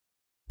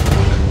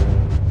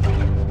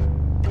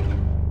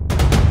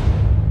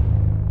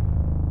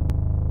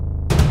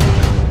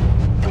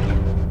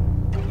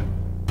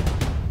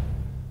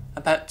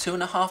About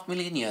 2.5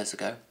 million years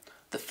ago,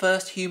 the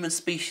first human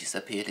species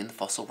appeared in the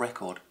fossil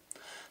record.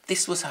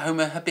 This was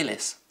Homo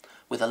habilis,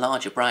 with a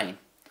larger brain.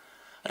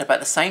 At about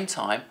the same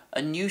time,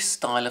 a new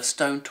style of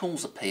stone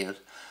tools appeared,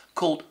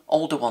 called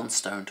Oldowan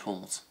stone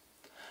tools.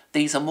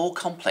 These are more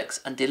complex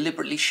and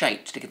deliberately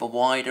shaped to give a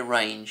wider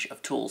range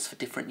of tools for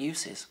different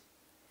uses.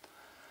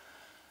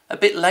 A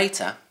bit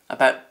later,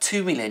 about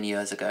 2 million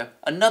years ago,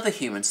 another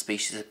human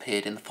species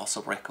appeared in the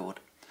fossil record.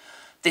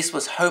 This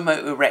was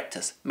Homo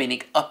erectus,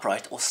 meaning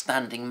upright or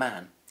standing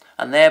man,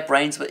 and their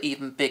brains were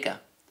even bigger.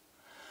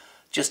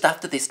 Just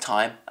after this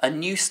time, a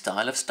new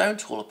style of stone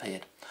tool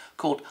appeared,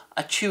 called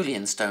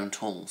Acheulean stone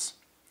tools.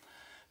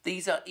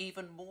 These are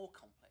even more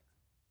complex.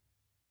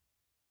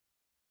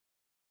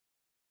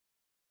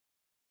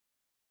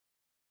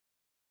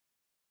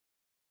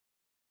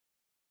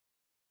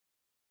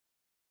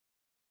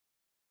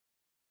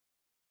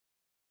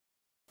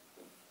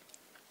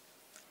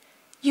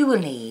 You will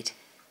need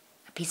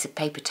a piece of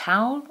paper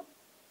towel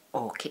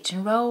or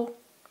kitchen roll,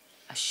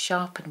 a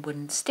sharpened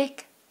wooden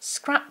stick,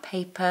 scrap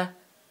paper,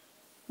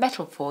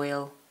 metal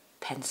foil,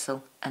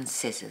 pencil and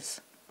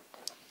scissors.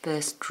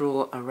 First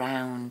draw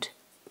around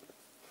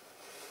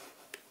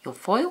your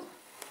foil